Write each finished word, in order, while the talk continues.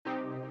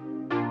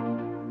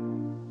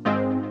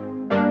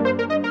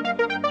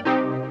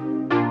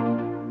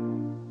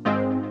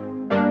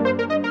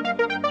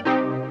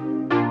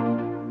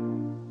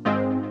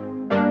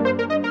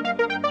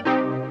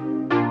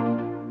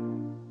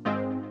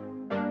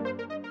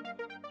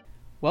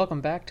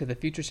Welcome back to the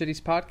Future Cities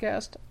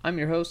podcast. I'm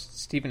your host,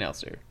 Stephen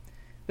Elser.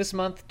 This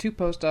month, two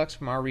postdocs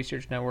from our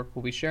research network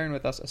will be sharing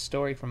with us a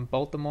story from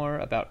Baltimore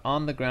about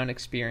on-the-ground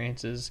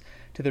experiences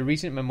to the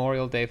recent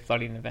Memorial Day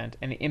flooding event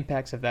and the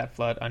impacts of that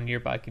flood on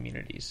nearby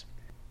communities.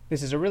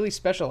 This is a really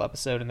special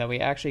episode in that we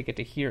actually get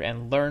to hear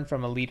and learn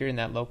from a leader in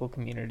that local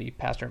community,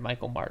 Pastor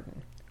Michael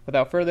Martin.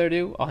 Without further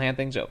ado, I'll hand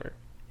things over.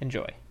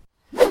 Enjoy.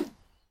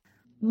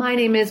 My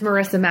name is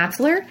Marissa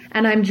Matzler,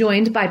 and I'm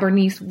joined by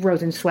Bernice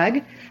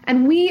Rosenzweig,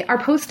 and we are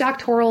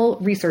postdoctoral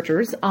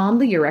researchers on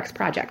the UREX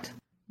project.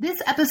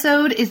 This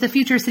episode is the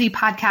Future City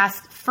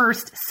Podcast's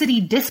first City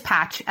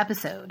Dispatch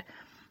episode.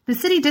 The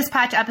City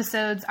Dispatch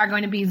episodes are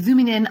going to be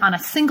zooming in on a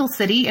single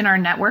city in our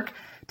network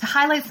to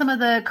highlight some of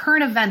the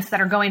current events that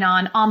are going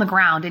on the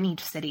ground in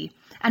each city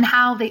and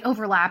how they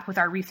overlap with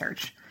our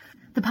research.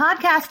 The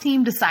podcast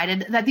team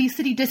decided that these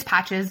city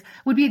dispatches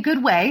would be a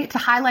good way to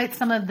highlight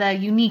some of the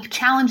unique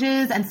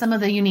challenges and some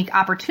of the unique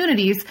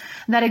opportunities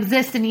that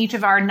exist in each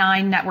of our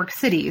 9 network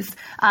cities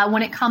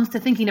when it comes to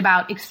thinking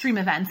about extreme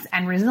events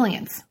and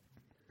resilience.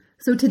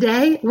 So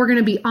today we're going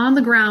to be on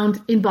the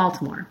ground in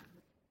Baltimore.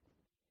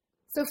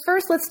 So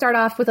first, let's start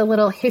off with a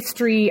little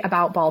history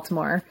about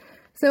Baltimore.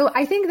 So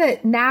I think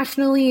that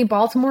nationally,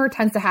 Baltimore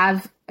tends to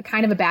have a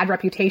kind of a bad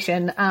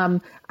reputation.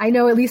 I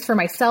know, at least for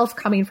myself,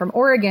 coming from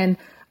Oregon,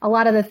 a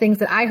lot of the things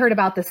that I heard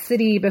about the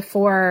city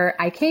before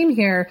I came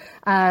here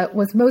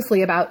was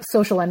mostly about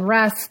social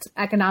unrest,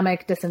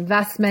 economic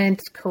disinvestment,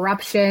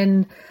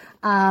 corruption.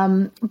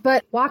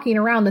 But walking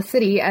around the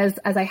city, as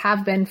I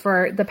have been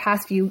for the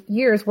past few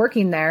years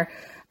working there,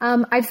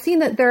 I've seen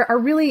that there are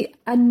really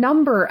a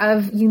number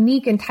of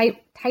unique and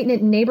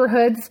tight-knit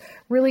neighborhoods,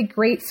 really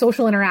great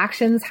social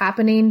interactions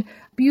happening,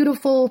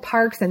 beautiful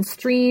parks and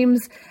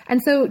streams.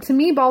 And so to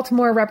me,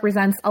 Baltimore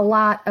represents a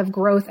lot of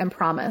growth and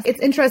promise.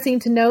 It's interesting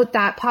to note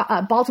that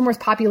Baltimore's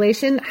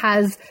population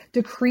has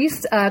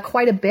decreased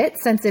quite a bit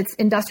since its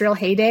industrial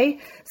heyday.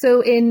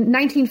 So in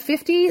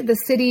 1950, the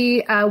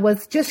city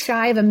was just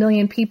shy of 1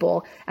 million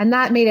people, and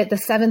that made it the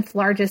 7th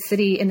largest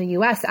city in the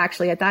U.S.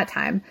 actually at that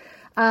time.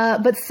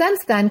 But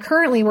since then,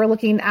 currently, we're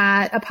looking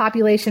at a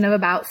population of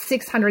about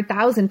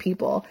 600,000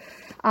 people.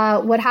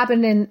 What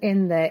happened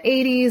in the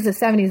 80s, the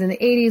 70s, and the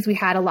 80s, we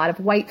had a lot of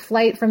white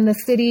flight from the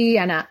city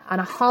and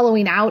a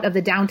hollowing out of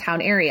the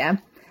downtown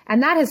area.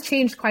 And that has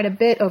changed quite a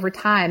bit over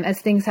time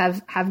as things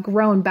have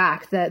grown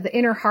back. The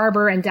inner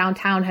harbor and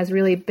downtown has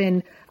really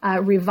been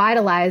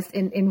revitalized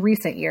in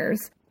recent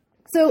years.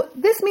 So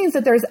this means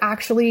that there's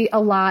actually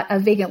a lot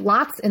of vacant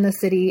lots in the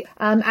city.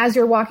 As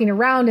you're walking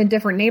around in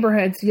different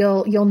neighborhoods,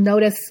 you'll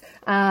notice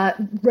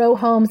row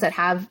homes that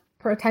have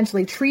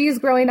potentially trees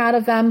growing out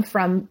of them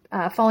from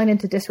falling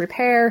into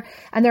disrepair.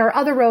 And there are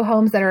other row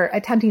homes that are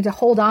attempting to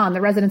hold on.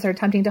 The residents are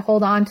attempting to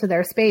hold on to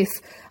their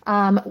space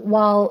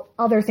while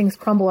other things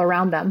crumble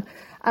around them.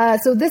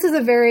 So this is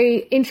a very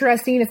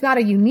interesting, it's not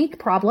a unique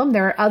problem.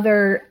 There are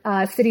other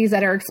cities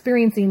that are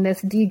experiencing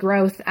this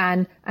degrowth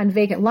and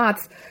vacant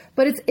lots,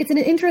 but it's an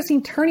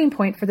interesting turning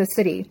point for the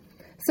city.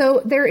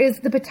 So there is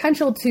the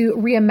potential to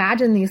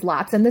reimagine these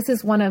lots, and this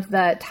is one of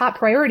the top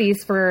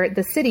priorities for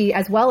the city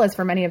as well as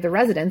for many of the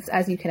residents,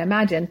 as you can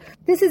imagine.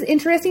 This is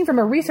interesting from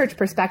a research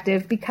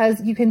perspective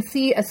because you can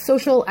see a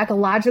social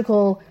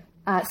ecological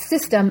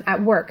system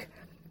at work.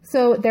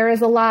 So there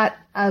is a lot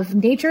of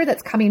nature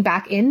that's coming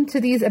back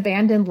into these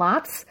abandoned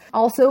lots.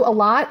 Also a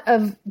lot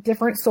of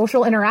different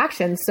social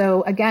interactions.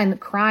 So again,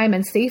 crime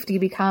and safety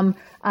become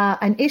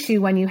an issue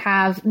when you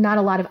have not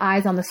a lot of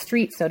eyes on the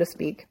street, so to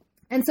speak.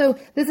 And so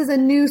this is a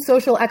new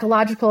social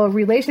ecological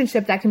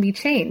relationship that can be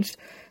changed.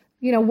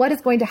 You know, what is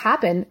going to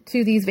happen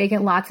to these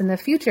vacant lots in the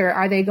future?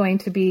 Are they going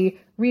to be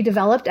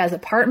redeveloped as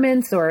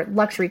apartments or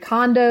luxury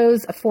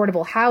condos,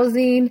 affordable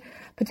housing,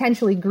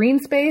 potentially green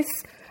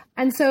space?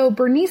 And so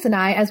Bernice and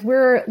I, as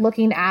we're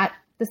looking at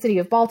the city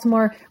of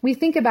Baltimore, we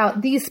think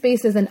about these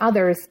spaces and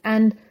others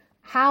and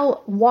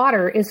how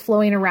water is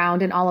flowing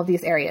around in all of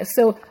these areas.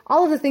 So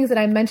all of the things that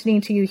I'm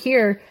mentioning to you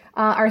here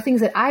are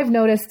things that I've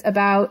noticed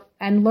about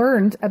and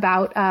learned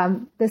about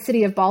the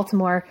city of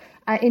Baltimore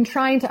in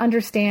trying to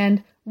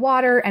understand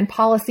water and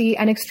policy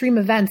and extreme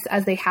events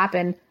as they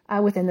happen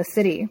within the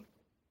city.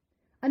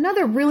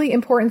 Another really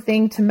important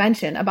thing to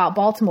mention about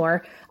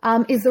Baltimore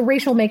is the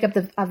racial makeup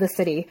of the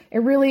city.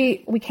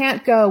 We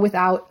can't go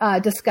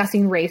without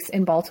discussing race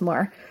in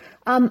Baltimore.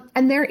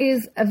 And there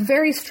is a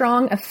very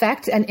strong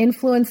effect and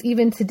influence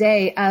even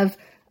today of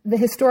the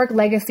historic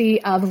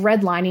legacy of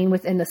redlining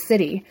within the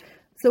city.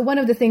 So one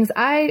of the things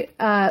I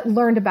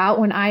learned about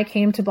when I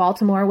came to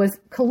Baltimore was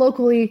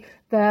colloquially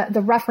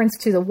the reference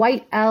to the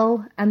white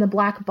L and the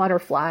black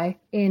butterfly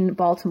in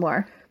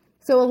Baltimore.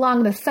 So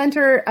along the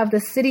center of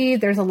the city,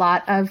 there's a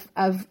lot of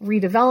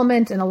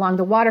redevelopment, and along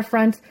the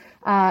waterfront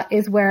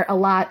is where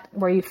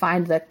you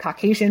find the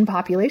Caucasian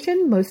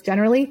population most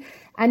generally,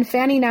 and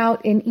fanning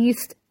out in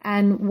East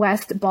and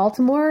West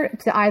Baltimore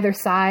to either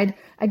side.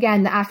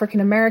 Again, the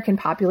African-American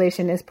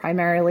population is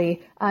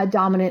primarily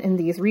dominant in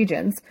these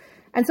regions.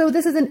 And so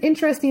this is an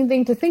interesting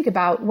thing to think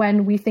about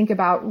when we think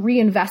about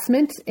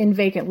reinvestment in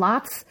vacant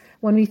lots,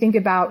 when we think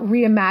about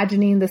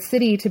reimagining the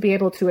city to be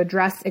able to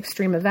address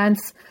extreme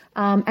events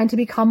and to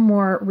become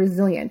more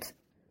resilient.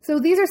 So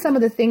these are some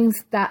of the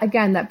things that,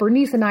 again, that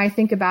Bernice and I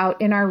think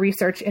about in our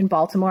research in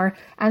Baltimore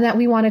and that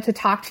we wanted to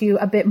talk to you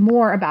a bit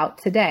more about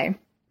today.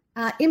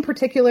 In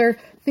particular,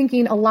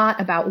 thinking a lot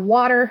about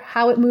water,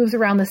 how it moves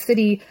around the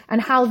city, and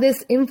how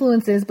this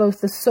influences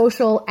both the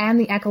social and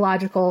the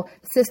ecological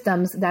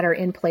systems that are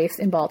in place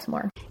in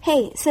Baltimore.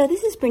 Hey, so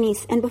this is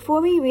Bernice, and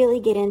before we really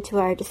get into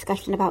our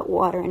discussion about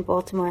water in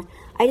Baltimore,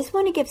 I just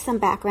want to give some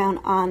background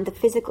on the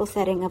physical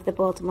setting of the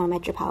Baltimore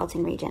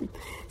metropolitan region.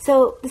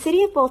 So the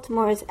city of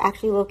Baltimore is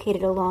actually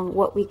located along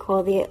what we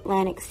call the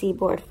Atlantic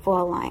Seaboard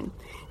Fall Line.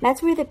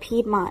 That's where the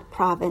Piedmont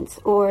province,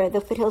 or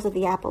the foothills of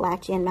the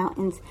Appalachian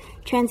Mountains,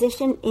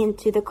 transition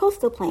into the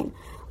coastal plain,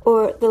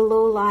 or the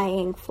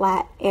low-lying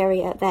flat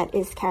area that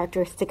is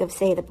characteristic of,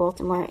 say, the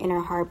Baltimore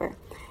Inner Harbor.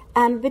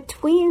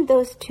 Between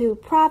those two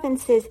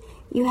provinces,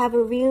 you have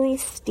a really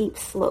steep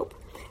slope.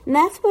 And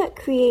that's what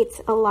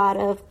creates a lot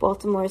of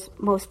Baltimore's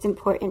most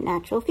important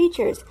natural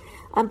features.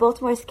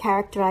 Baltimore is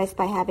characterized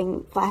by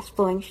having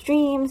fast-flowing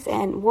streams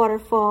and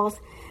waterfalls,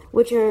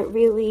 which are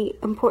really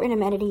important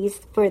amenities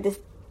for the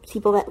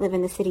people that live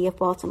in the city of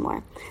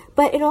Baltimore.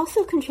 But it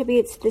also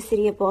contributes to the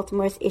city of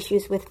Baltimore's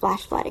issues with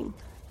flash flooding.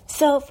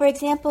 So, for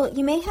example,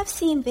 you may have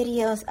seen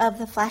videos of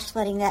the flash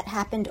flooding that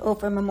happened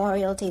over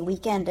Memorial Day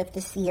weekend of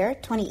this year,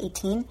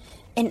 2018,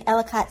 in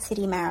Ellicott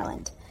City,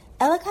 Maryland.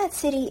 Ellicott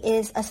City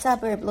is a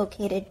suburb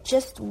located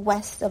just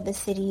west of the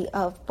city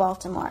of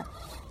Baltimore.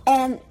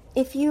 And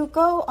if you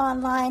go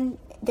online,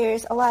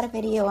 there's a lot of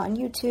video on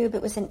YouTube.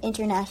 It was an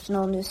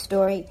international news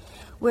story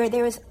where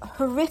there was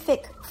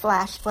horrific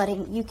flash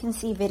flooding. You can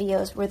see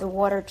videos where the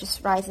water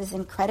just rises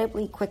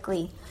incredibly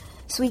quickly,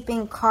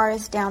 sweeping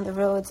cars down the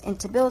roads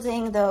into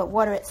building. The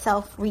water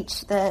itself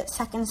reached the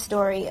second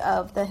story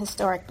of the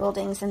historic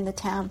buildings in the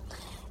town,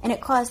 and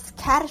it caused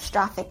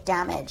catastrophic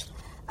damage.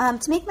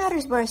 To make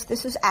matters worse,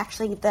 this was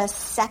actually the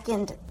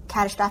second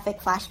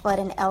catastrophic flash flood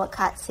in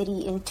Ellicott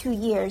City in 2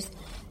 years.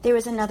 There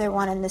was another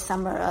one in the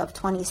summer of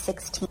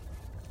 2016.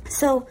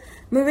 So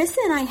Marissa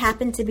and I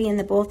happened to be in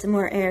the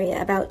Baltimore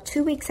area about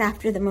 2 weeks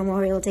after the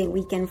Memorial Day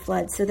weekend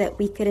flood so that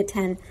we could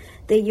attend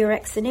the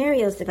UREX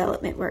Scenarios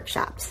development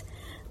workshops.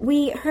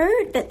 We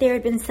heard that there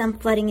had been some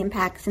flooding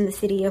impacts in the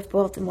city of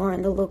Baltimore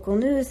in the local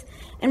news,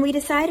 and we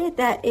decided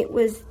that it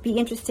would be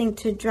interesting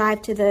to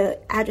drive to the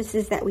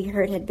addresses that we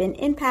heard had been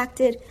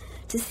impacted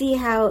to see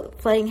how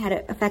flooding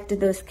had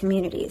affected those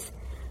communities.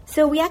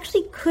 So we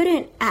actually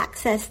couldn't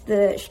access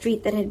the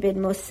street that had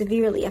been most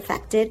severely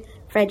affected,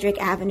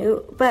 Frederick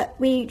Avenue, but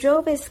we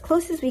drove as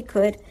close as we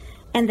could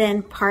and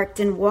then parked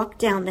and walked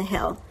down the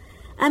hill.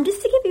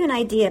 Just to give you an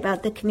idea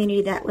about the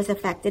community that was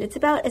affected, it's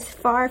about as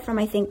far from,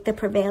 I think, the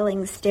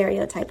prevailing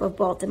stereotype of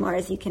Baltimore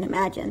as you can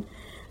imagine.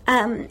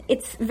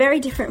 It's very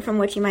different from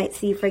what you might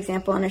see, for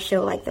example, on a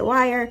show like The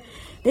Wire.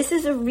 This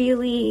is a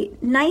really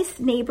nice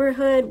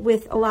neighborhood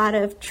with a lot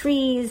of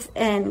trees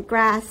and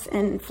grass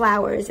and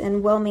flowers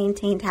and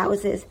well-maintained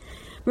houses.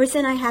 Marissa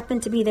and I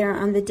happened to be there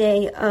on the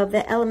day of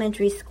the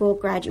elementary school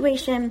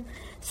graduation,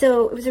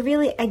 so it was a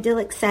really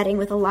idyllic setting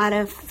with a lot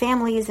of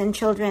families and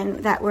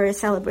children that were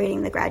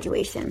celebrating the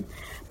graduation.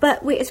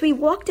 But as we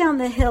walked down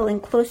the hill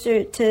and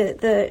closer to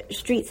the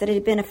streets that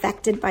had been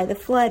affected by the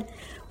flood,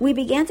 we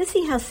began to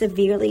see how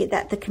severely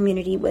that the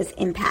community was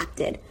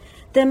impacted.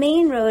 The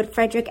main road,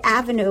 Frederick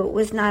Avenue,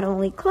 was not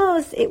only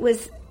closed, it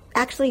was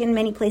actually in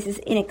many places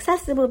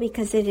inaccessible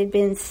because it had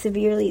been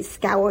severely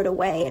scoured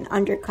away and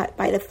undercut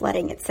by the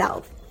flooding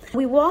itself.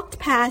 We walked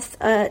past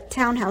a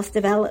townhouse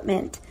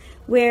development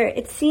where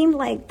it seemed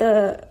like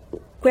the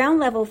ground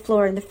level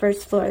floor and the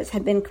first floors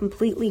had been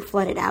completely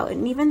flooded out.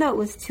 And even though it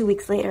was 2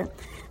 weeks later,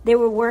 there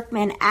were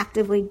workmen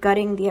actively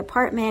gutting the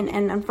apartment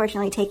and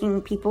unfortunately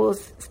taking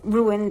people's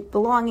ruined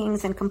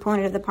belongings and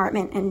component of the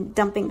apartment and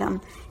dumping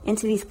them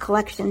into these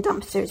collection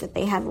dumpsters that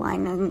they had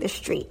lining the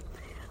street.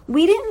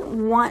 We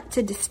didn't want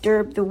to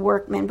disturb the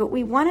workmen, but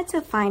we wanted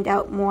to find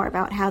out more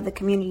about how the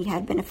community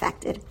had been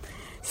affected.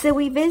 So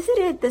we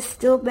visited the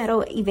Still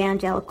Meadow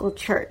Evangelical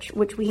Church,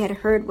 which we had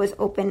heard was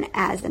open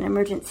as an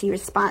emergency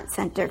response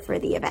center for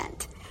the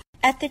event.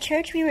 At the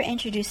church, we were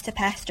introduced to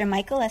Pastor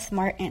Michael S.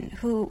 Martin,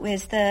 who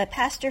was the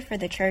pastor for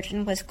the church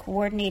and was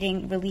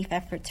coordinating relief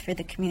efforts for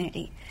the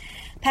community.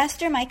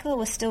 Pastor Michael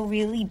was still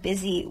really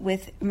busy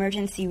with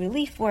emergency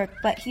relief work,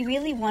 but he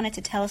really wanted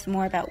to tell us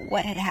more about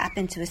what had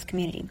happened to his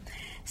community.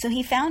 So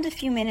he found a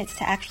few minutes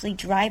to actually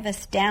drive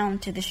us down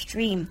to the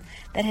stream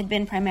that had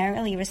been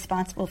primarily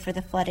responsible for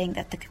the flooding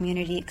that the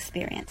community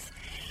experienced.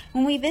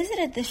 When we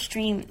visited the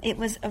stream, it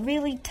was a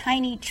really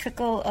tiny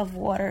trickle of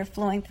water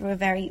flowing through a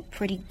very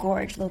pretty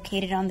gorge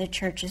located on the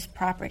church's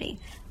property.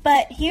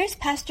 But here's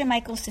Pastor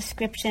Michael's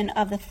description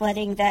of the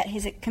flooding that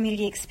his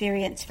community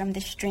experienced from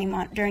the stream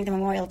during the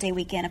Memorial Day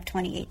weekend of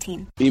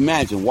 2018.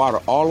 Imagine water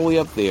all the way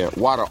up there,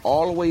 water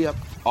all the way up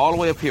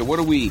here. What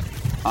are we,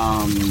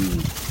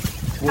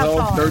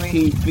 12,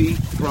 13 feet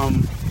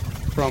from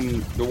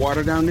the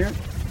water down there?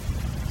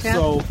 Yeah.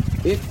 So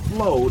it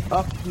flowed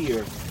up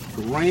here,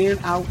 ran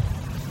out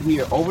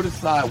here over the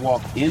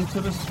sidewalk into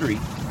the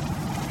street,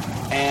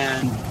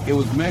 and it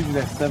was measured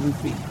at 7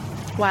 feet.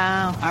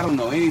 Wow. I don't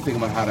know anything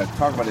about how to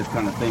talk about this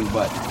kind of thing,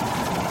 but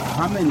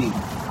how many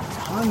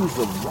tons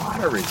of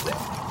water is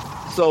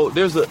that? So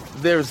there's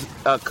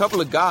a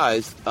couple of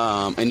guys,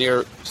 and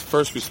they're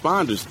first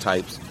responders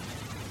types,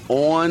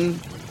 on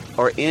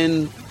or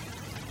in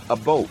a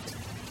boat,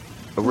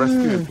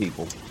 rescuing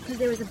people. Because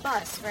there was a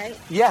bus, right?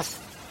 Yes.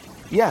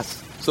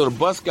 So the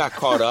bus got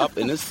caught up,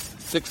 and it's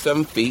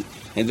 6-7 feet,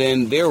 and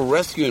then they're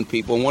rescuing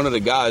people. And one of the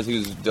guys, he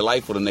was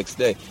delightful the next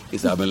day. He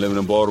said, "I've been living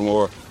in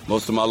Baltimore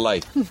most of my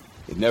life.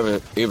 It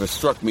never ever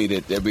struck me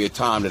that there'd be a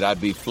time that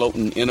I'd be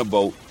floating in a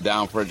boat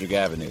down Frederick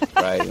Avenue,"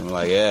 right? And I'm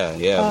like,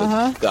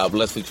 yeah, but God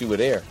bless that you were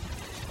there.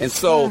 And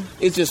so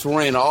it just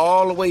ran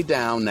all the way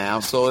down now.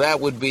 So that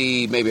would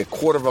be maybe a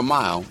quarter of a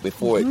mile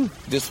before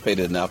it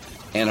dissipated enough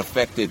and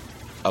affected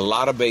a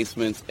lot of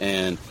basements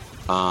and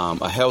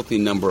a healthy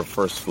number of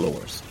first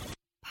floors.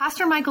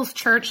 Pastor Michael's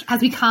church has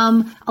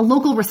become a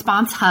local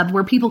response hub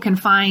where people can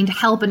find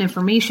help and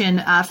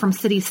information from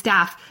city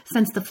staff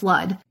since the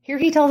flood. Here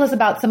he tells us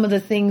about some of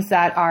the things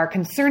that are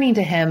concerning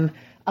to him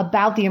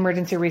about the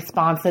emergency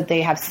response that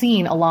they have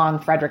seen along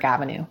Frederick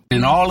Avenue.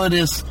 In all of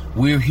this,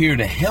 we're here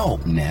to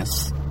help,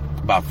 Ness,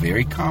 about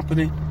very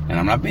competent, and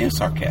I'm not being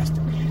sarcastic,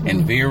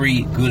 and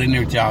very good in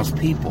their jobs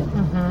people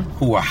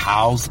who are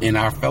housed in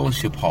our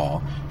fellowship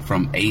hall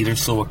from 8 or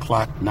so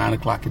o'clock, 9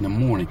 o'clock in the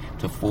morning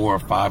to 4 or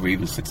 5 or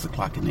even 6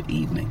 o'clock in the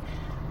evening.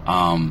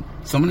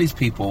 Some of these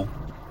people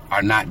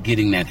are not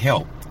getting that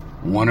help.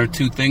 One or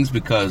two things,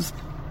 because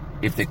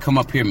if they come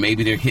up here,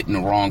 maybe they're hitting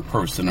the wrong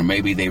person, or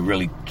maybe they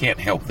really can't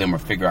help them or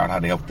figure out how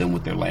to help them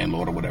with their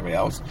landlord or whatever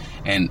else.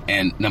 And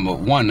number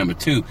one. Number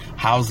two,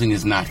 housing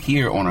is not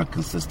here on a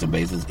consistent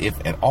basis, if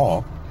at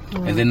all.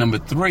 And then number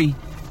three,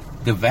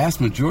 the vast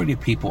majority of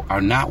people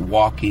are not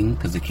walking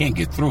because they can't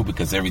get through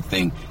because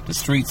everything, the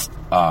streets,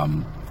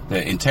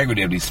 the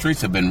integrity of these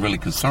streets have been really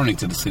concerning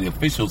to the city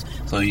officials.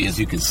 So as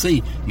you can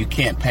see, you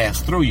can't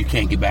pass through, you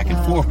can't get back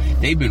and forth.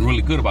 They've been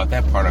really good about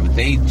that part of it.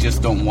 They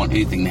just don't want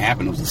anything to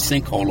happen. There was a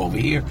sinkhole over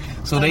here.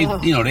 So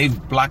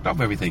they've blocked off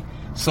everything.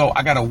 So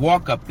I got to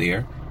walk up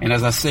there. And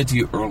as I said to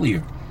you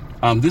earlier,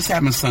 this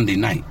happened Sunday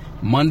night.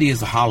 Monday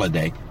is a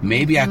holiday.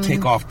 Maybe I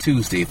take off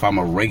Tuesday if I'm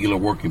a regular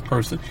working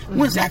person.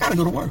 Wednesday, I got to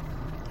go to work.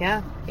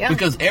 Yeah.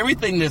 Because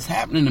everything that's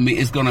happening to me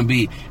is going to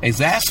be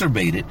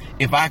exacerbated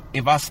if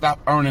I stop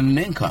earning an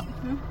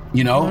income,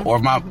 or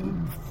if my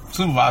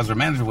supervisor or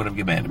manager would have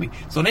get mad at me.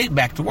 So they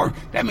back to work.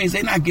 That means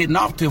they're not getting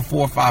off till 4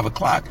 or 5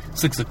 o'clock,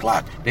 6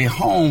 o'clock. They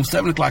home,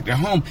 7 o'clock, they're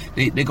home.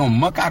 They're going to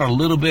muck out a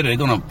little bit. They're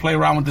going to play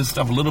around with this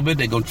stuff a little bit.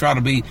 They're going to try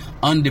to be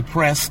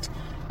undepressed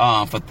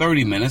for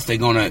 30 minutes. They're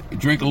going to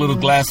drink a little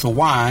glass of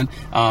wine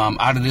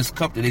out of this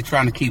cup that they're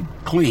trying to keep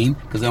clean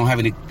because they don't have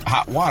any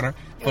hot water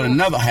for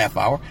another half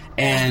hour.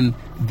 And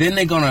then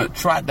they're going to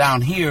trot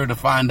down here to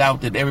find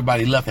out that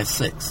everybody left at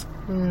 6.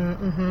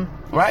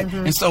 Right?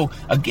 And so,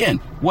 again,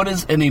 what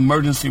is an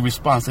emergency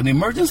response? An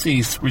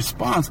emergency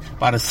response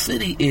by the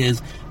city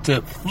is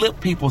to flip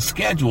people's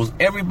schedules.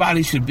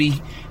 Everybody should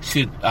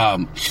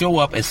show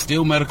up at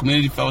Still Meadow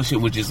Community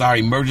Fellowship, which is our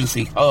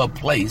emergency hub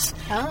place,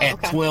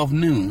 at 12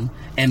 noon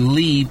and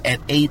leave at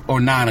 8 or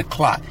 9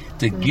 o'clock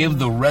to give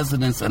the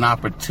residents an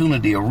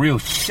opportunity, a real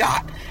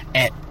shot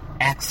at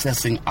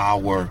accessing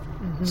our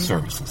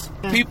services.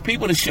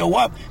 People to show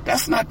up,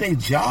 that's not their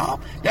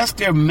job. That's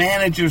their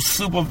managers,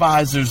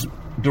 supervisors,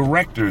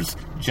 directors'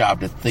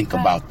 job to think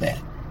about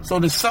that. So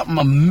there's something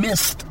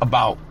amiss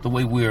about the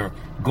way we're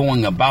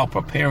going about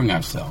preparing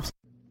ourselves.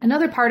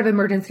 Another part of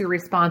emergency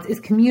response is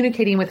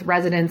communicating with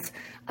residents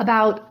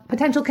about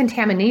potential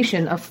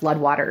contamination of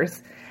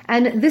floodwaters.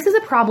 And this is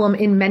a problem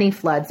in many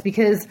floods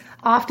because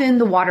often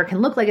the water can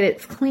look like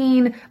it's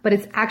clean, but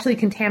it's actually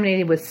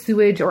contaminated with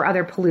sewage or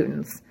other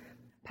pollutants.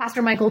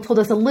 Pastor Michael told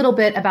us a little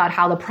bit about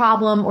how the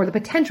problem or the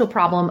potential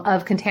problem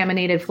of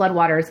contaminated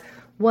floodwaters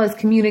was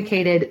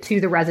communicated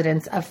to the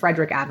residents of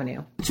Frederick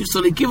Avenue.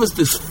 So they give us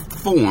this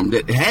form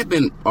that had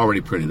been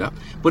already printed up,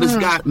 but it's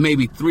got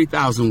maybe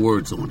 3,000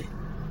 words on it.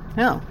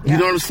 Oh, you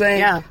know what I'm saying?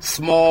 Yeah.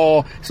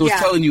 Small. So it's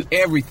telling you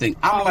everything.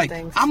 All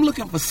things. I'm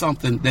looking for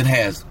something that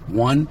has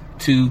 1,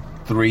 2,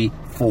 3,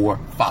 4,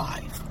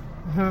 5.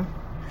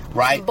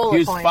 Right?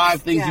 Here's points.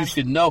 5 things you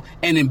should know.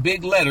 And in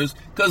big letters,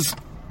 because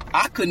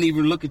I couldn't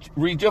even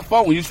read your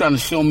phone when you're trying to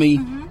show me,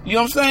 you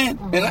know what I'm saying?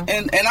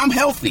 And I'm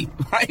healthy,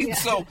 right? Yeah.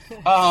 So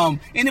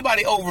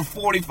anybody over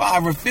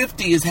 45 or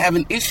 50 is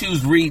having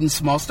issues reading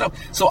small stuff.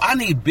 So I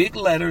need big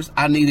letters.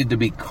 I need it to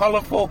be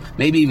colorful,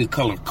 maybe even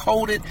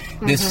color-coded.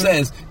 That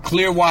says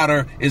clear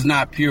water is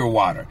not pure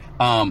water.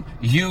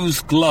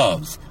 Use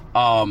gloves.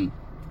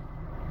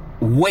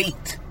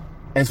 Wait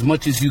as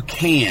much as you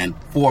can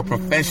for a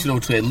professional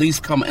to at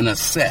least come and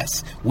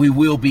assess. We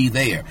will be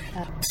there.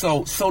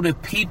 So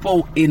that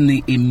people in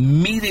the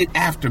immediate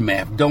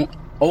aftermath don't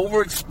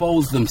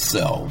overexpose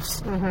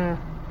themselves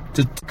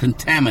to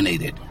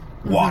contaminated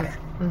water.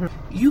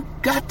 You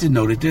got to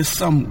know that there's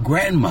some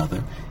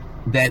grandmother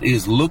that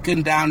is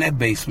looking down that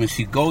basement.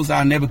 She goes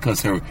down there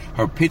because her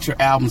picture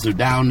albums are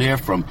down there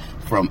from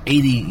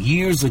 80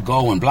 years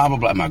ago and blah, blah,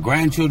 blah, my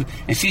grandchildren.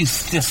 And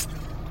she's just,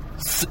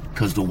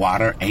 because the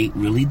water ain't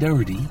really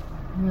dirty.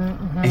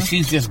 Mm-hmm. And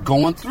she's just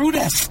going through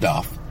that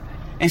stuff.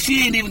 And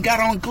she ain't even got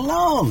on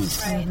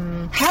gloves. Right.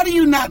 Mm-hmm. How do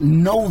you not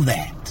know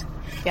that?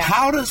 Yeah.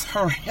 How does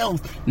her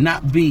health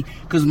not be?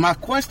 Because my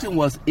question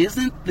was,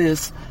 isn't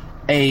this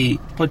a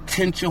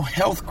potential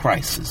health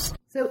crisis?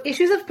 So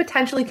issues of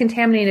potentially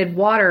contaminated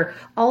water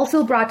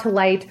also brought to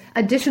light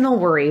additional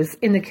worries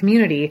in the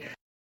community.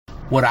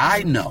 What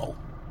I know,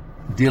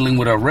 dealing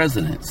with our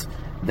residents,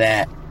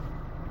 that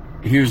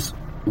here's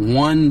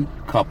one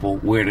couple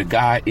where the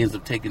guy ends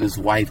up taking his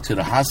wife to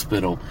the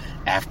hospital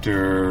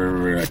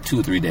after 2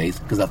 or 3 days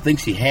because I think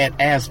she had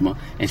asthma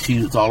and she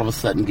was all of a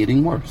sudden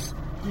getting worse.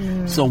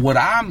 So what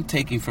I'm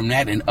taking from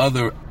that and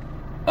other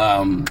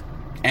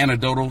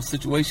anecdotal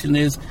situation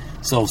is,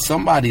 so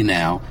somebody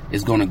now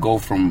is going to go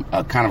from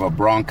a kind of a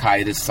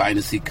bronchitis,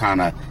 sinusy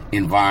kind of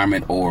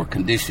environment or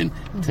condition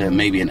to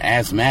maybe an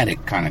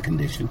asthmatic kind of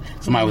condition.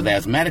 Somebody with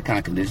asthmatic kind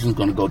of condition is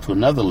going to go to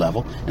another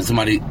level, and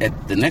somebody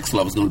at the next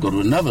level is going to go to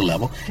another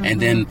level,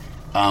 and then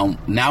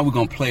now we're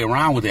going to play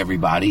around with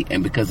everybody,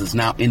 and because it's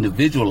now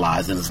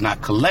individualized and it's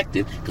not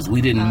collective, because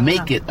we didn't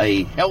make it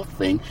a health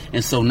thing,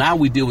 and so now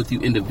we deal with you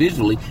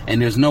individually, and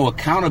there's no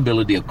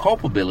accountability or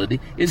culpability.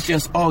 It's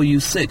just, oh, you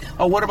sick.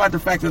 Oh, what about the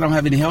fact that I don't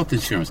have any health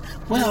insurance?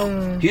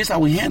 Well, here's how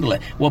we handle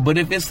it. Well, but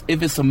if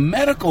it's a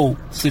medical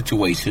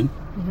situation,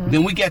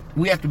 then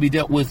we have to be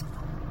dealt with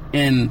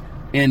in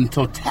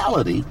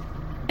totality,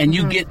 and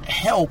you get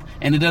help,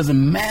 and it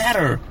doesn't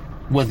matter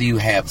whether you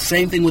have,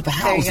 same thing with the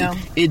housing.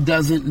 It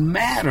doesn't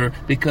matter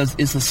because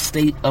it's a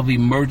state of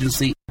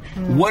emergency.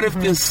 What if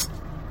this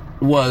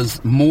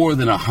was more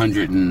than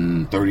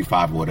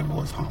 135 or whatever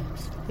was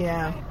homes?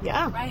 Yeah.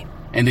 Right.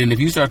 And then if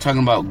you start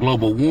talking about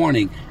global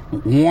warming,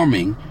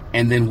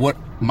 and then what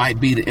might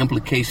be the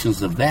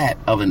implications of that,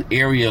 of an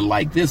area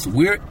like this,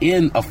 we're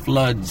in a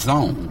flood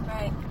zone.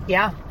 Right.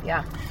 Yeah,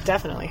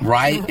 definitely.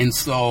 Right? And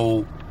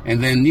so,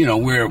 and then,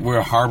 we're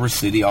a harbor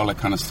city, all that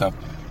kind of stuff.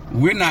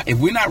 If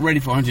we're not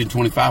ready for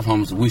 125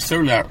 homes, we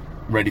certainly aren't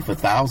ready for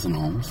 1,000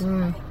 homes.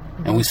 And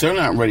we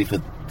certainly aren't ready for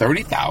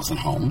 30,000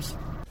 homes.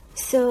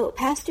 So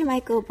Pastor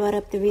Michael brought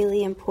up the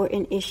really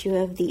important issue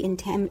of the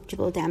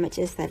intangible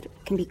damages that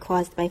can be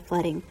caused by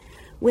flooding.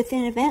 With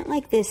an event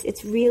like this,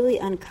 it's really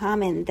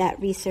uncommon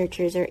that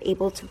researchers are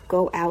able to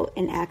go out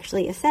and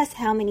actually assess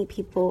how many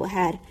people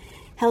had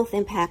health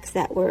impacts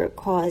that were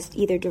caused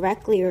either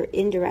directly or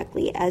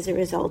indirectly as a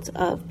result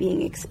of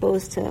being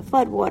exposed to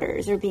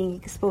floodwaters or being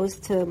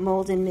exposed to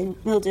mold and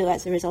mildew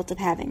as a result of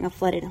having a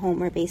flooded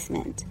home or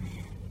basement.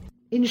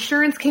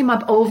 Insurance came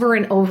up over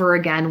and over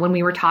again when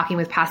we were talking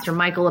with Pastor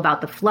Michael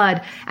about the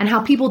flood and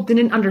how people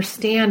didn't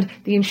understand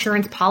the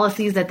insurance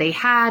policies that they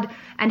had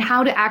and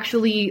how to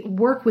actually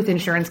work with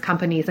insurance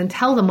companies and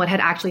tell them what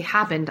had actually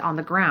happened on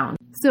the ground.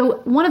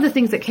 So one of the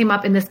things that came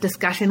up in this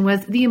discussion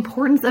was the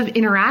importance of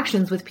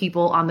interactions with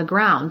people on the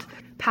ground.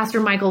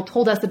 Pastor Michael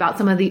told us about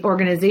some of the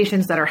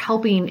organizations that are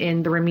helping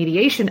in the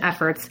remediation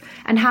efforts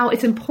and how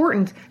it's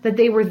important that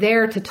they were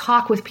there to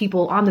talk with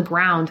people on the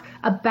ground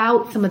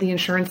about some of the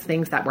insurance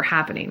things that were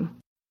happening.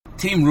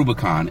 Team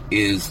Rubicon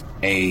is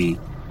a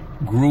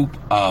group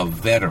of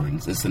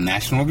veterans. It's a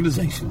national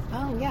organization.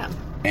 Oh, yeah.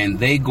 And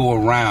they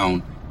go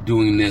around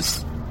doing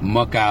this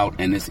muck out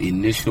and this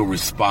initial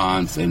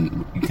response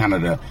and kind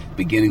of the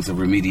beginnings of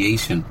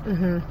remediation,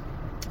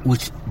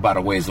 which, by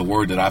the way, is a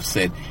word that I've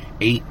said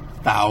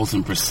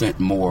 8,000%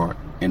 more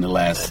in the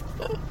last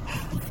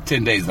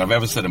 10 days than I've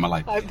ever said in my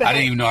life. I didn't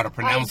even know how to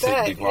pronounce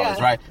it before I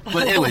was right.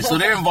 But anyway, so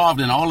they're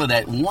involved in all of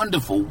that.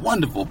 Wonderful,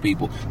 wonderful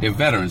people. They're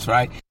veterans,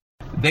 right?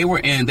 They've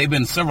been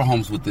in several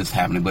homes with this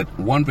happening, but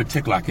one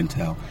particular I can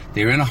tell.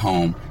 They're in a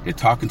home, they're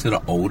talking to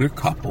the older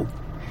couple,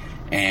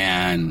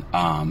 and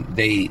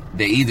they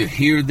either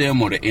hear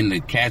them or they're in the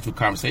casual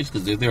conversation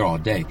because they're there all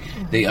day.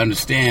 They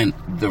understand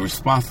the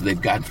response that they've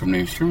gotten from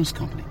their insurance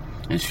company.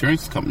 The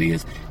insurance company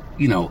is,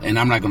 and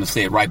I'm not going to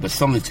say it right, but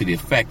something to the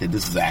effect that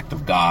this is an act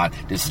of God,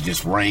 this is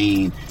just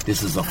rain,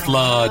 this is a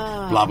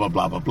flood, blah, blah,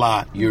 blah, blah,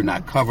 blah, you're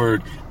not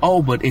covered.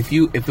 Oh, but if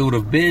it would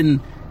have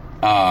been,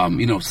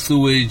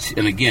 sewage,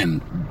 and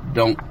again,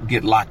 don't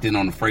get locked in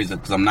on the phrase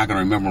because I'm not going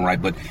to remember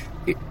right, but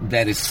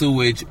that is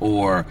sewage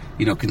or,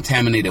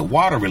 contaminated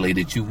water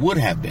related, you would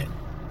have been.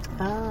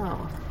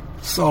 Oh.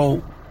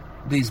 So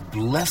these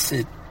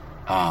blessed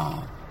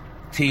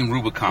Team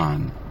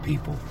Rubicon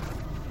people,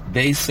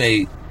 they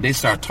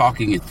start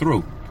talking it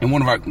through. And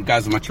one of our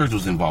guys in my church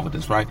was involved with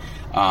this, right?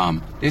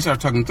 They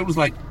started talking it through. It was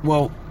like,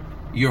 well,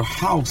 your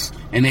house,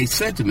 and they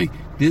said to me,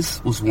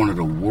 this was one of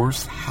the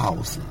worst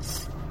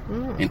houses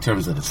in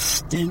terms of the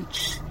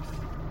stench,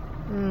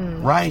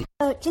 right?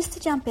 So just to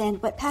jump in,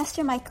 what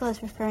Pastor Michael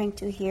is referring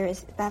to here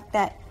is the fact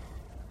that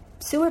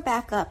sewer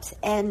backups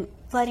and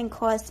flooding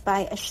caused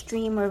by a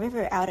stream or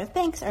river out of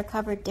banks are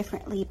covered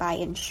differently by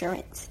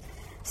insurance.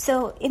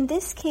 So in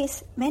this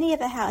case, many of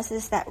the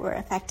houses that were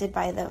affected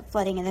by the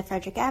flooding in the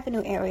Frederick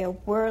Avenue area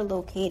were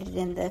located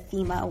in the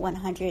FEMA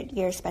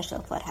 100-year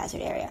special flood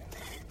hazard area.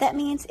 That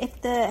means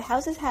if the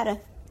houses had a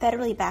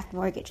federally backed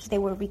mortgage, they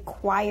were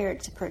required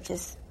to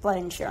purchase flood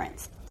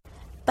insurance.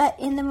 But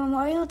in the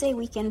Memorial Day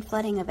weekend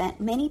flooding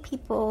event, many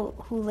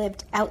people who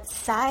lived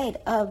outside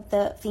of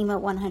the FEMA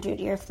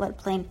 100-year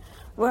floodplain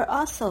were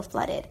also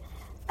flooded.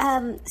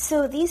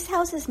 So these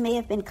houses may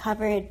have been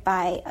covered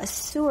by a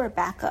sewer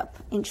backup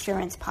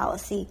insurance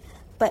policy,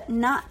 but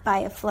not by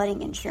a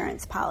flooding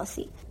insurance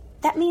policy.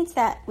 That means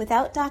that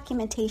without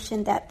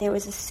documentation that there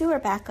was a sewer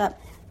backup,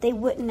 they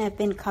wouldn't have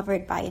been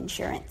covered by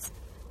insurance.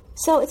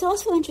 So it's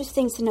also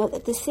interesting to note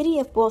that the city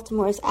of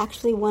Baltimore is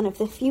actually one of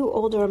the few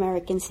older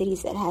American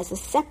cities that has a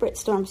separate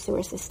storm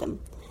sewer system.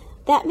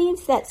 That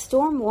means that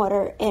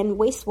stormwater and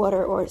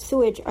wastewater or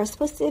sewage are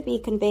supposed to be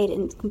conveyed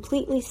in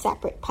completely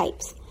separate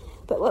pipes.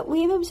 But what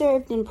we've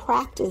observed in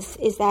practice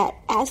is that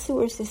as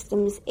sewer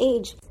systems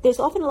age, there's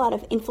often a lot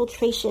of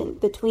infiltration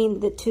between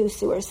the two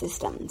sewer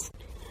systems.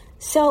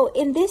 So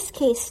in this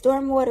case,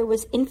 stormwater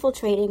was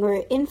infiltrating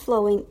or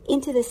inflowing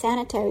into the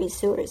sanitary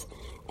sewers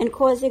and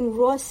causing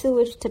raw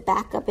sewage to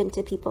back up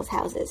into people's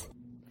houses.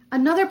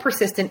 Another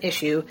persistent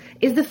issue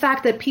is the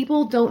fact that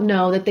people don't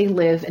know that they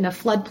live in a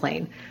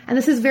floodplain. And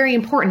this is very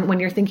important when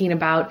you're thinking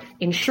about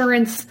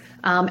insurance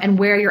and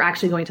where you're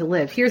actually going to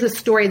live. Here's a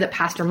story that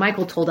Pastor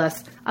Michael told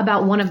us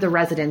about one of the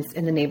residents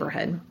in the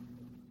neighborhood.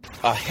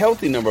 A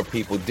healthy number of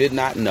people did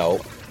not know,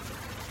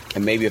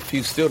 and maybe a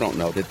few still don't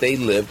know, that they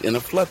lived in a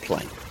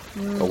floodplain,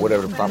 or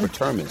whatever the proper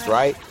term is,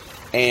 right?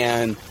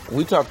 And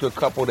we talked to a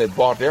couple that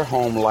bought their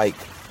home like,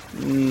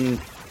 3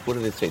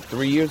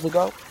 years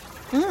ago?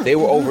 They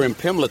were over in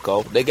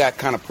Pimlico. They got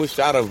kind of pushed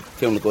out of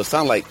Pimlico. It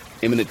sounded like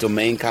eminent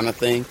domain kind of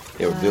thing.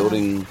 They were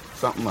building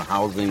something, a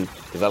housing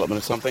development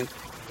or something,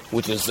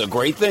 which is a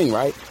great thing,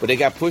 right? But they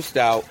got pushed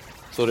out.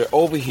 So they're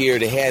over here.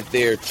 They had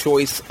their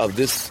choice of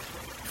this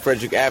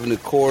Frederick Avenue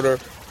corridor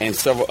and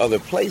several other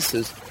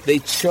places. They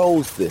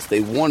chose this. They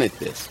wanted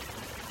this.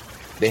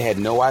 They had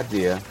no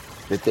idea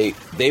that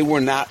they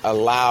were not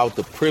allowed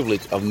the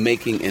privilege of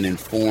making an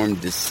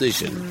informed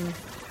decision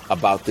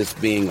about this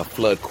being a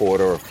flood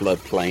corridor or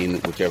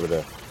floodplain, whichever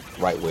the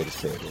right way to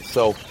say it is.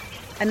 So,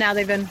 and now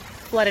they've been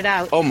flooded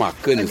out. Oh my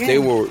goodness, again. They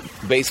were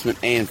basement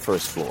and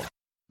first floor.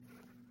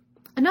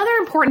 Another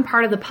important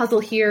part of the puzzle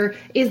here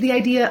is the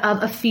idea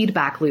of a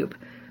feedback loop.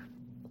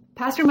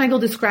 Pastor Michael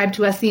described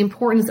to us the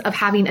importance of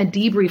having a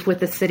debrief with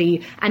the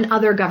city and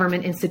other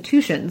government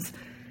institutions,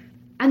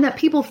 and that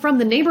people from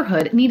the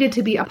neighborhood needed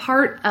to be a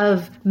part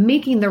of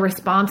making the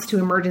response to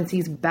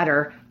emergencies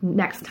better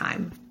next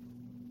time.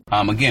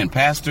 Again,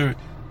 Pastor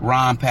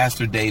Ron,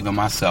 Pastor Dave, and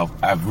myself,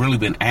 I've really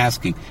been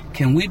asking,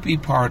 can we be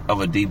part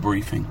of a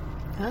debriefing?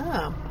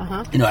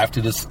 After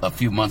this, a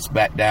few months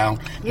back down,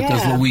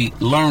 because what we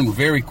learned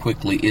very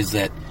quickly is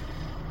that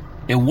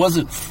it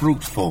wasn't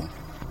fruitful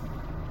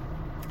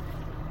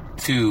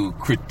to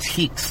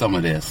critique some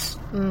of this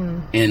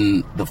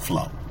in the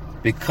flow,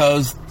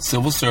 because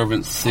civil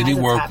servants, city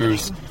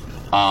workers,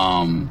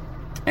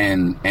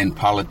 and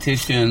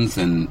politicians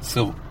and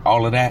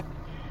all of that,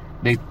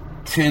 they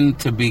tend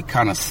to be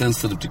kind of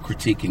sensitive to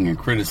critiquing and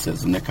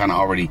criticism. They're kind of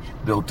already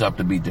built up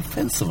to be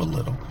defensive a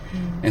little.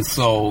 And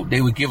so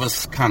they would give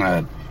us kind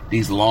of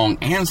these long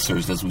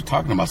answers as we're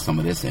talking about some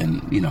of this.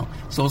 And,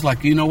 so it's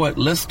like, you know what,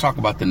 let's talk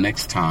about the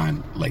next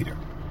time later.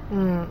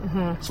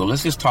 So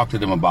let's just talk to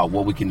them about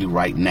what we can do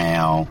right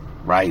now,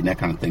 right, and that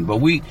kind of thing.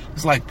 But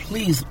it's like,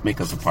 please make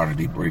us a part of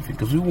debriefing,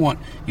 because we want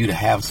you to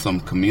have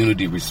some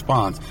community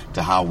response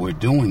to how we're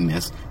doing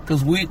this,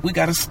 because we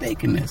got a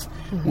stake in this.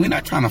 We're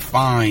not trying to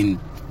find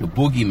the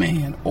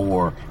boogeyman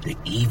or the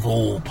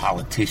evil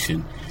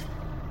politician.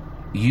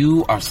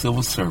 You are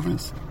civil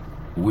servants.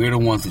 We're the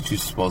ones that you're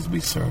supposed to be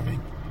serving.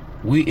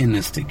 We're in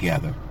this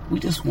together. We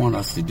just want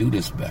us to do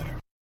this better.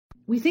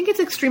 We think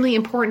it's extremely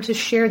important to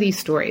share these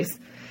stories,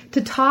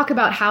 to talk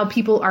about how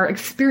people are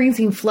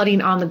experiencing flooding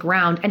on the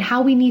ground and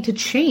how we need to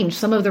change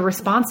some of the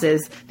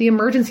responses, the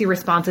emergency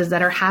responses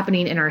that are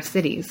happening in our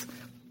cities.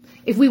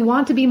 If we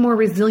want to be more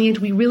resilient,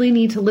 we really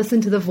need to listen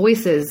to the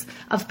voices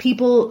of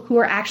people who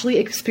are actually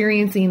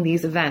experiencing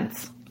these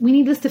events. We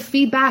need this to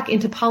feed back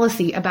into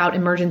policy about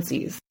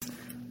emergencies.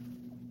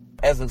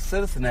 As a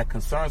citizen, that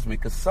concerns me,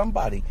 because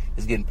somebody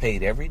is getting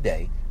paid every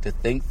day to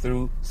think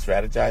through,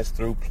 strategize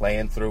through,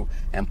 plan through,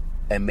 and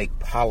make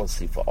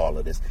policy for all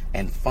of this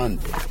and fund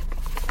it.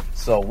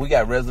 So we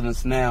got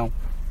residents now.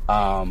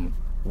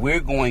 We're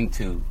going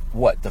to,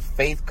 the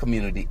faith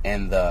community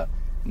and the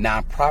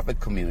nonprofit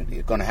community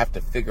are going to have to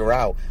figure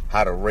out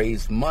how to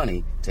raise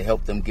money to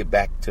help them get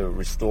back to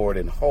restored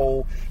and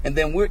whole. And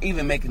then we're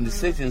even making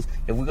decisions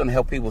if we're going to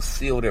help people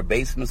seal their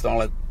basements and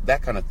all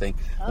that kind of thing.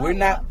 We're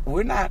not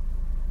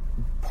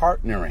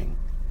partnering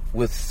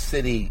with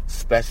city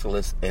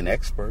specialists and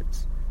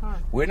experts.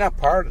 We're not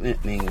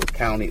partnering with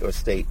county or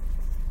state.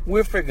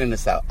 We're figuring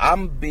this out.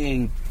 I'm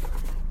being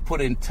put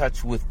in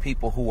touch with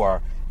people who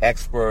are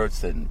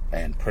experts and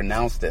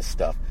pronounce that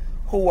stuff,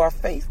 who are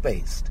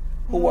faith-based,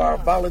 who are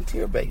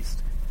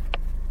volunteer-based.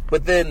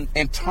 But then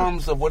in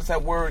terms of, what's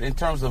that word? In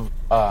terms of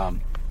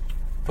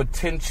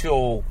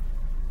potential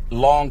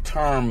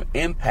long-term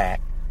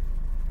impact,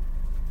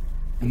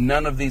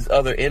 none of these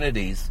other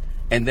entities,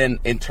 and then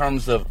in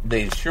terms of the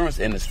insurance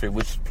industry,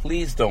 which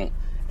please don't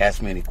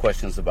ask me any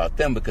questions about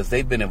them, because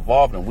they've been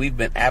involved and we've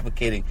been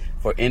advocating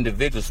for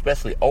individuals,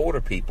 especially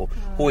older people,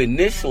 who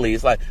initially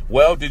it's like,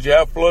 well, did you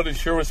have flood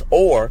insurance?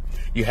 Or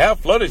you have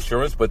flood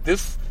insurance, but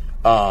this,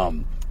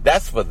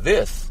 that's for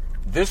this.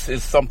 This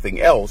is something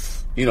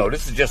else. You know,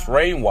 this is just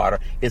rainwater.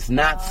 It's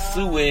not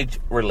sewage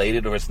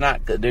related, or it's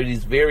not. There are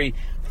these very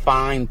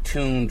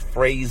fine-tuned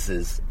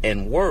phrases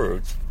and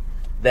words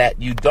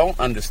that you don't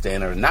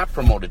understand or are not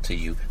promoted to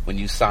you when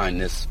you sign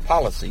this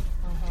policy.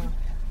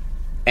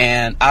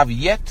 And I've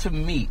yet to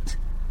meet,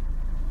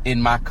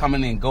 in my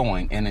coming and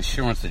going, an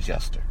insurance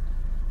adjuster.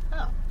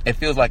 It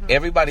feels like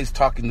everybody's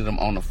talking to them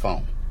on the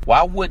phone.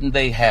 Why wouldn't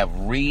they have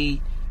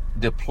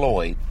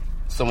redeployed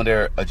some of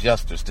their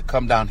adjusters to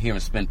come down here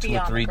and spend 2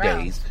 or 3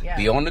 days,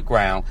 be on the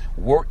ground,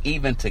 work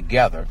even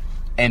together,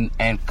 and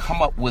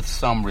come up with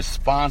some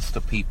response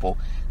to people?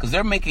 Because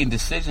they're making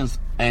decisions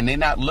and they're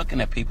not looking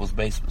at people's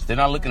basements. They're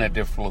not looking at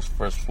their first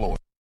floor.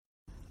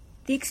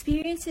 The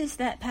experiences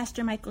that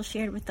Pastor Michael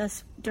shared with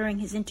us during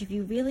his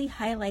interview really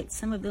highlight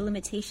some of the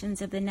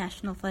limitations of the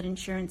National Flood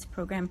Insurance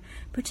Program,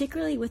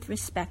 particularly with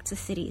respect to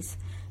cities.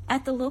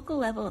 At the local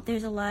level,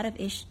 there's a lot of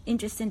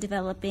interest in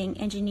developing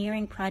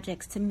engineering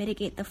projects to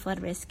mitigate the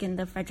flood risk in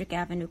the Frederick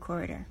Avenue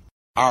corridor.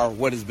 Our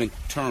what has been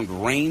termed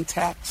rain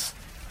tax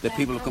that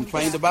people have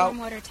complained about,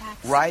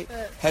 right,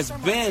 has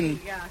been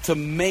to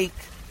make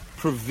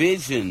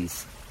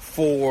provisions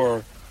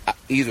for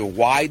either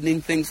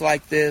widening things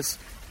like this,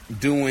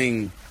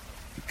 doing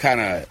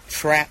kind of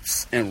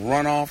traps and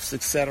runoffs,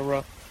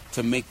 etc.,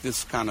 to make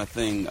this kind of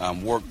thing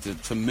work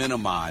to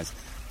minimize.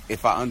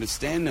 If I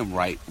understand them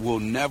right, we'll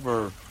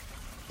never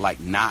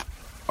not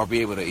or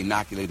be able to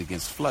inoculate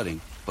against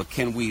flooding, but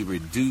can we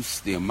reduce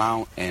the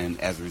amount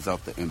and as a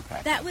result the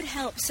impact? That would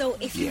help. So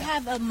if you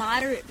have a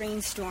moderate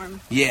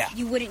rainstorm,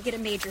 you wouldn't get a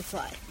major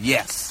flood.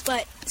 Yes.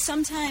 But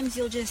sometimes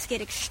you'll just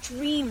get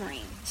extreme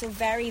rain, so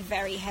very,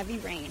 very heavy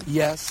rain.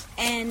 Yes.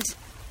 And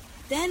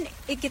then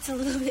it gets a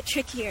little bit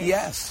trickier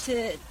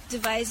to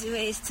devise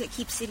ways to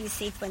keep cities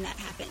safe when that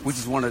happens. Which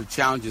is one of the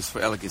challenges for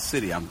Ellicott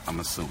City, I'm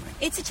assuming.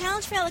 It's a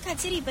challenge for Ellicott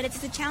City, but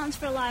it's a challenge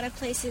for a lot of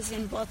places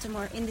in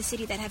Baltimore, in the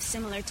city, that have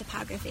similar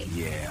topography.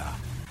 Yeah.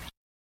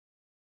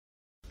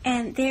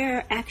 And there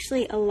are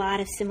actually a lot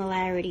of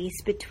similarities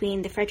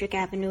between the Frederick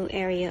Avenue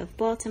area of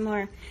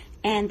Baltimore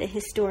and the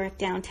historic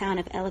downtown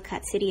of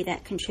Ellicott City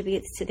that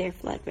contributes to their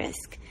flood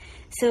risk.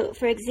 So,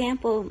 for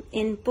example,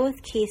 in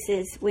both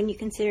cases, when you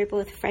consider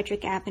both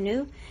Frederick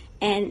Avenue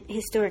and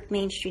historic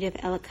Main Street of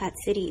Ellicott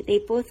City, they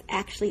both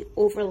actually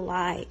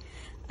overlie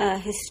a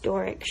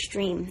historic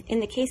stream. In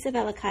the case of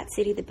Ellicott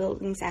City, the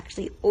buildings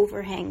actually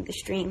overhang the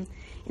stream.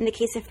 In the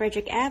case of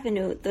Frederick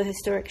Avenue, the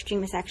historic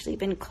stream has actually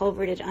been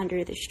culverted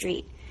under the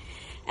street.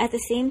 At the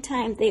same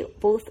time, they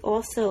both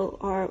also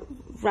are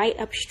right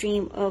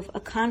upstream of a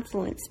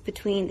confluence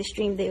between the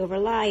stream they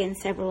overlie and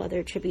several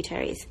other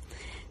tributaries.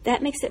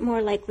 That makes it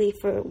more likely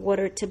for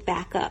water to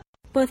back up.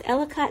 Both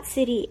Ellicott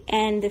City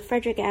and the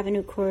Frederick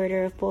Avenue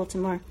corridor of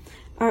Baltimore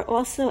are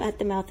also at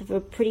the mouth of a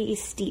pretty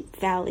steep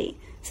valley,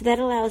 so that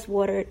allows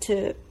water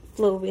to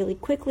flow really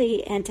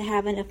quickly and to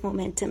have enough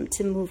momentum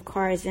to move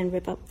cars and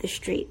rip up the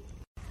street.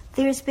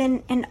 There's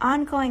been an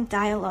ongoing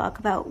dialogue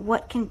about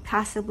what can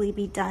possibly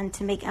be done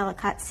to make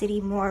Ellicott City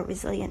more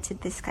resilient to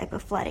this type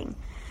of flooding.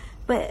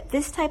 But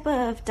this type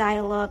of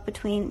dialogue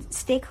between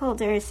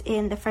stakeholders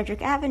in the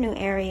Frederick Avenue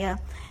area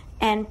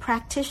and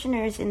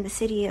practitioners in the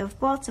city of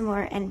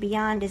Baltimore and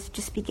beyond is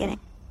just beginning.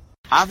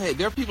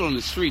 There are people on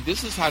the street,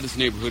 this is how this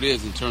neighborhood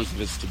is in terms of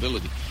its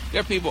stability.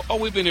 There are people,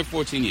 we've been here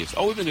 14 years.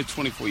 We've been here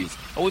 24 years.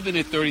 We've been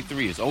here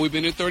 33 years. We've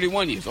been here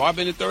 31 years. I've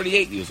been here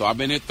 38 years. I've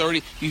been here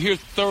 30. You hear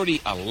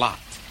 30 a lot.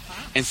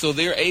 And so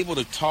they're able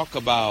to talk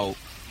about,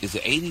 is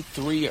it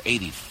 83 or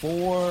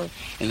 84?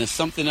 And there's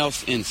something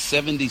else in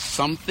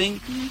 70-something.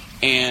 Mm-hmm.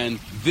 And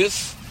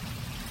this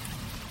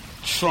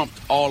trumped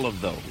all of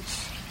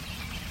those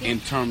in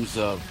terms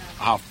of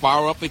how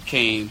far up it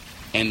came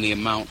and the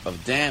amount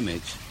of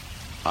damage.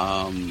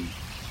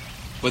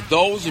 But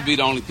those would be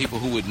the only people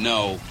who would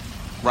know,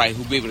 right,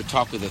 who'd be able to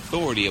talk with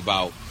authority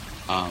about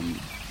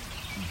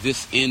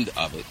this end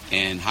of it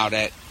and how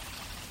that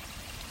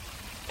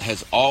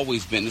has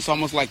always been. It's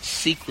almost like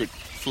secret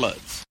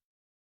floods.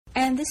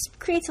 And this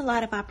creates a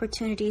lot of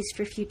opportunities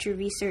for future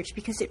research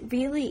because it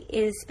really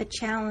is a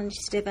challenge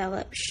to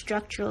develop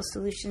structural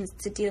solutions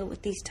to deal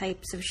with these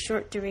types of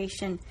short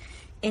duration,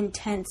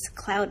 intense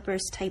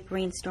cloudburst type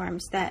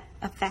rainstorms that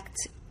affect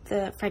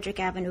the Frederick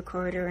Avenue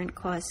corridor and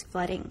cause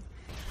flooding.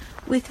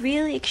 With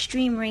really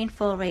extreme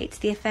rainfall rates,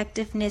 the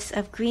effectiveness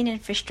of green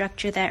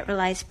infrastructure that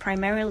relies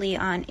primarily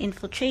on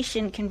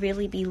infiltration can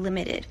really be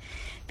limited.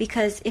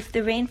 Because if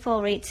the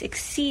rainfall rates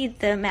exceed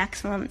the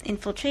maximum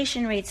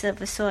infiltration rates of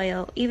a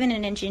soil, even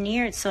an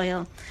engineered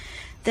soil,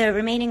 the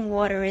remaining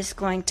water is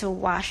going to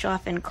wash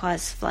off and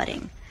cause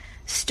flooding.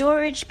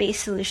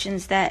 Storage-based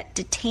solutions that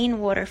detain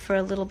water for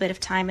a little bit of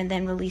time and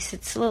then release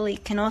it slowly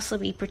can also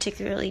be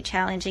particularly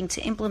challenging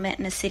to implement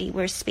in a city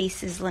where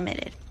space is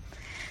limited.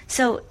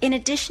 So, in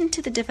addition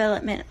to the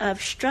development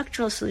of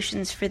structural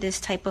solutions for this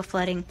type of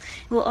flooding,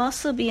 it will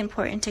also be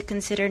important to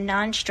consider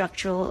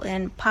non-structural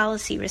and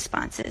policy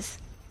responses.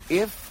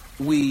 If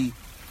we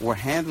were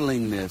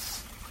handling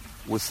this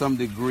with some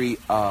degree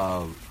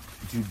of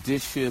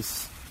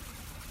judicious,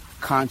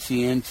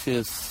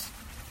 conscientious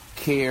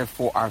care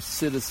for our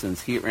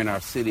citizens here in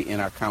our city, in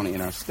our county,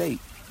 in our state,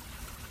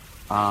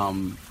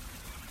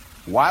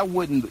 why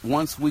wouldn't,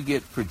 once we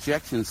get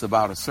projections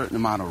about a certain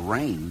amount of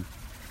rain,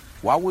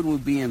 why wouldn't we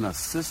be in a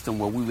system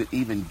where we would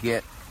even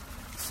get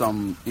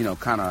some,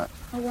 kind of...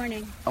 A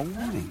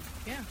warning.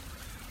 Yeah.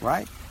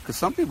 Right? Because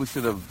some people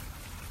should have,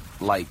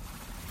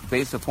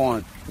 based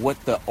upon what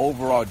the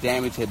overall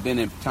damage had been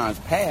in times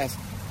past,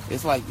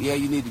 it's like, yeah,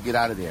 you need to get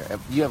out of there.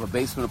 If you have a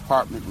basement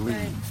apartment, leave.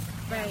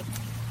 Right.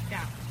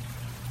 Yeah.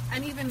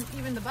 And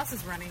even the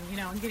buses running,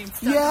 and getting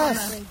stuck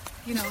yes. on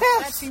the,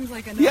 that seems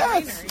like a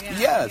no-brainer. Yes.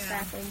 Yeah.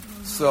 Exactly.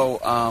 Mm-hmm. So,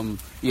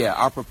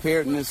 our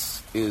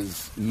preparedness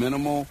is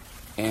minimal,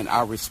 and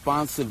our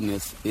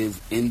responsiveness is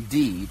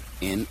indeed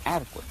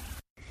inadequate.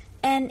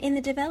 And in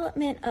the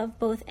development of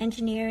both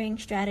engineering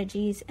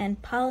strategies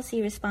and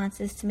policy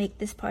responses to make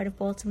this part of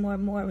Baltimore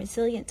more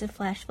resilient to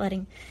flash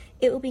flooding,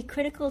 it will be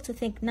critical to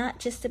think not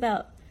just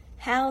about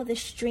how the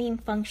stream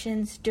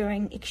functions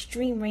during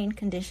extreme rain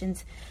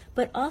conditions,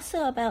 but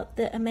also about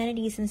the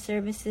amenities and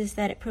services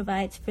that it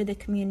provides for the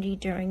community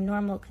during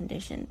normal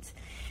conditions.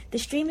 The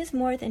stream is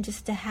more than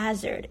just a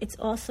hazard. It's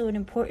also an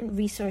important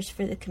resource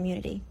for the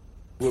community.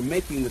 We're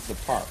making this a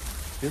park.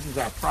 This is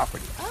our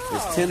property.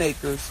 It's 10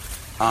 acres.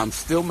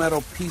 Still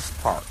Meadow Peace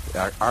Park,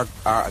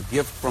 our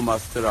gift from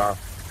us to our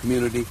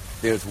community.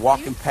 There's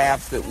walking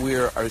paths that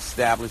we're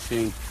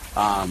establishing.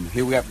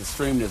 Here we have the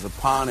stream. There's a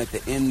pond at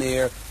the end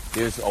there.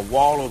 There's a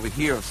wall over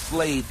here of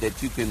slate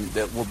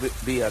that will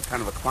be a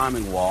kind of a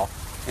climbing wall.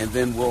 And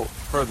then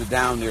further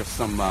down, there's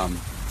some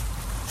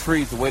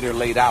trees. The way they're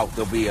laid out,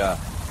 there'll be a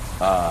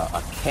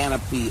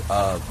canopy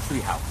of tree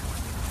houses.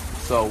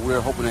 So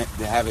we're hoping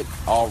to have it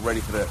all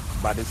ready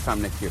by this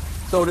time next year.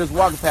 So there's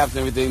walking paths and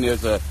everything.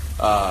 There's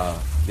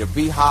there are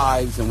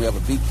beehives, and we have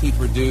a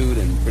beekeeper dude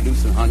and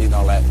producing honey and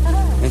all that.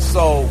 And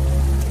so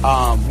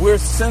we're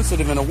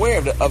sensitive and aware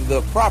of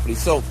the property.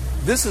 So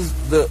this is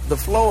the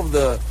flow of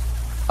the,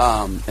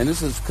 and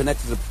this is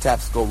connected to the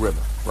Patapsco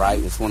River, right?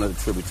 It's one of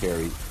the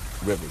tributary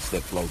rivers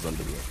that flows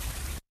under here.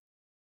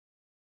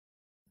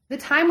 The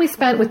time we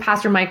spent with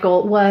Pastor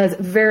Michael was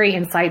very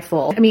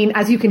insightful. I mean,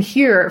 as you can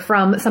hear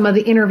from some of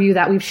the interview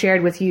that we've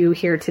shared with you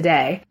here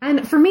today.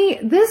 And for me,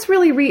 this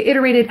really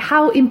reiterated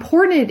how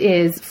important it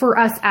is for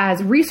us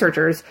as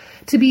researchers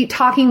to be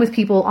talking with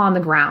people on the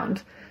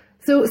ground.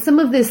 So some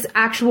of this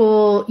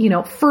actual,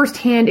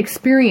 firsthand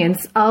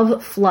experience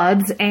of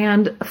floods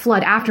and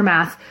flood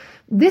aftermath,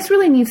 this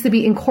really needs to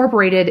be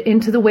incorporated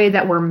into the way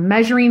that we're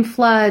measuring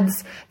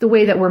floods, the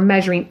way that we're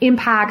measuring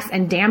impacts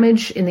and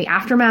damage in the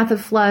aftermath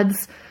of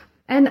floods.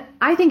 And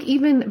I think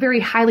even very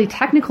highly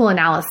technical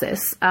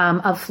analysis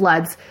of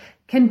floods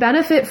can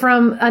benefit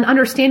from an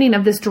understanding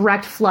of this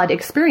direct flood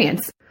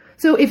experience.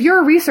 So if you're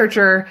a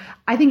researcher,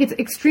 I think it's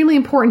extremely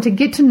important to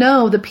get to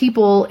know the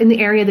people in the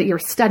area that you're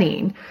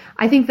studying.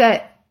 I think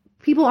that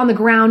people on the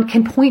ground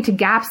can point to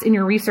gaps in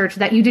your research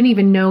that you didn't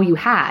even know you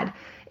had.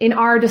 In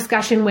our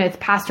discussion with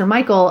Pastor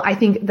Michael, I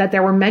think that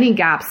there were many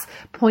gaps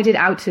pointed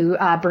out to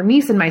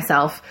Bernice and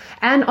myself,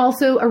 and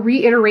also a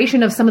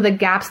reiteration of some of the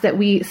gaps that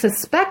we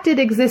suspected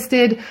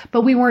existed,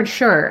 but we weren't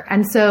sure.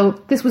 And so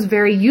this was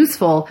very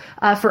useful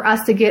for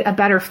us to get a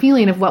better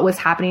feeling of what was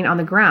happening on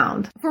the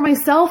ground. For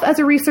myself as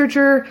a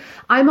researcher,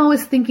 I'm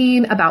always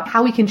thinking about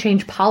how we can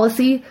change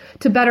policy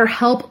to better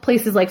help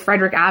places like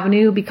Frederick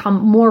Avenue become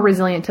more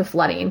resilient to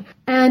flooding.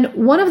 And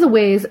one of the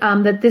ways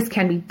that this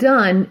can be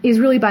done is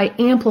really by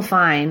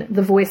amplifying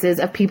the voices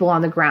of people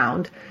on the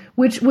ground,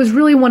 which was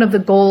really one of the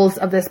goals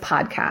of this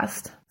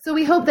podcast. So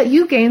we hope that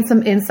you gained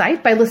some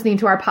insight by listening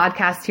to our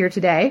podcast here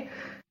today.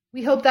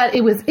 We hope that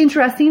it was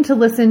interesting to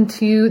listen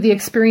to the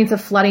experience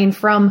of flooding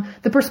from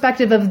the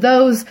perspective of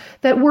those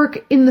that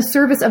work in the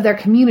service of their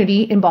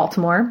community in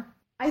Baltimore.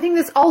 I think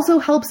this also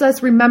helps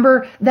us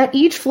remember that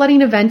each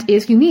flooding event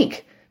is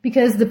unique,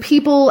 because the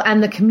people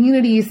and the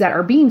communities that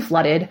are being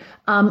flooded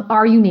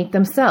are unique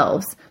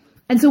themselves.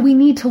 And so we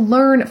need to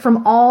learn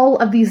from all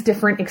of these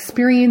different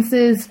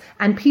experiences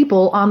and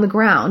people on the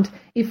ground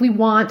if we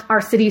want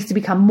our cities to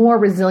become more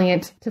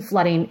resilient to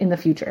flooding in the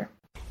future.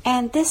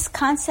 And this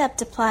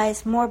concept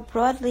applies more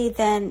broadly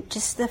than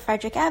just the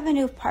Frederick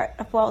Avenue part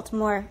of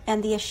Baltimore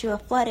and the issue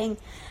of flooding,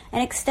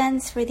 and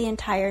extends for the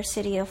entire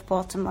city of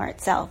Baltimore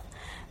itself.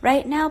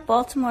 Right now,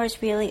 Baltimore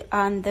is really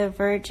on the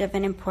verge of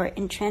an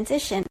important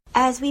transition.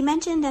 As we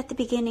mentioned at the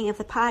beginning of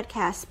the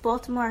podcast,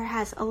 Baltimore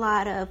has a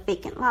lot of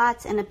vacant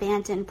lots and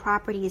abandoned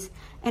properties,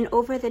 and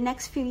over the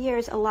next few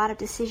years, a lot of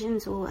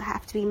decisions will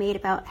have to be made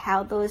about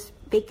how those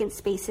vacant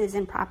spaces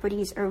and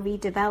properties are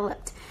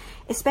redeveloped,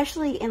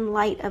 especially in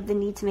light of the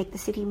need to make the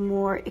city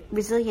more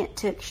resilient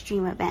to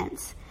extreme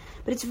events.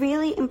 But it's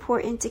really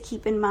important to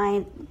keep in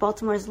mind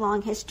Baltimore's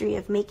long history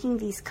of making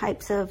these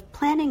types of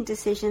planning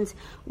decisions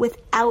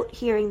without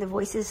hearing the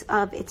voices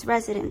of its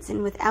residents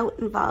and without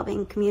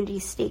involving community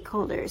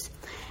stakeholders.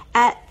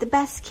 At the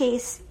best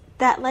case,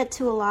 that led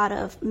to a lot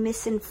of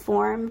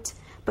misinformed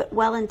but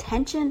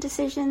well-intentioned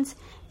decisions.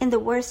 In the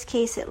worst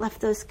case, it left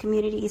those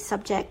communities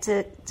subject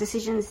to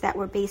decisions that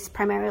were based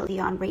primarily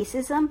on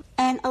racism.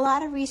 And a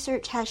lot of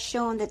research has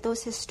shown that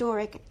those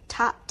historic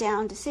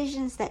top-down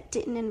decisions that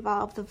didn't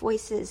involve the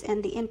voices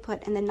and the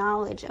input and the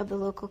knowledge of the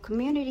local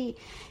community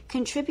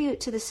contribute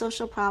to the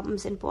social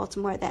problems in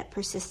Baltimore that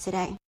persist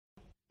today.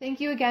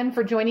 Thank you again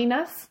for joining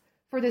us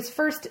for this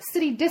first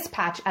City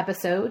Dispatch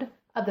episode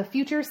of the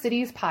Future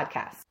Cities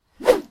Podcast.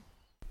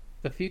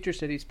 The Future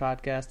Cities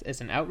Podcast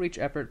is an outreach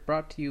effort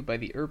brought to you by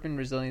the Urban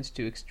Resilience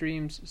to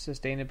Extremes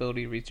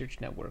Sustainability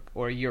Research Network,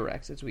 or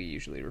UREX as we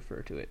usually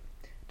refer to it.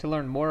 To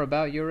learn more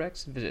about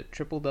UREX, visit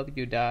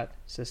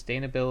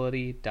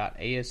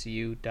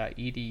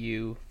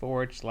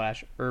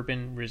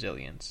www.sustainability.asu.edu/urban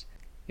resilience.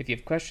 If you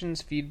have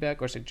questions,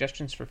 feedback, or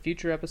suggestions for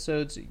future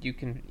episodes, you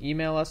can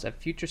email us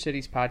at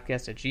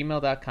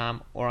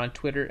futurecitiespodcast@gmail.com or on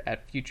Twitter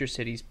at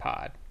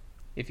futurecitiespod.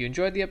 If you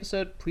enjoyed the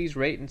episode, please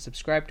rate and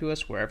subscribe to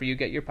us wherever you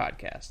get your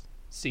podcasts.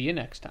 See you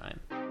next time.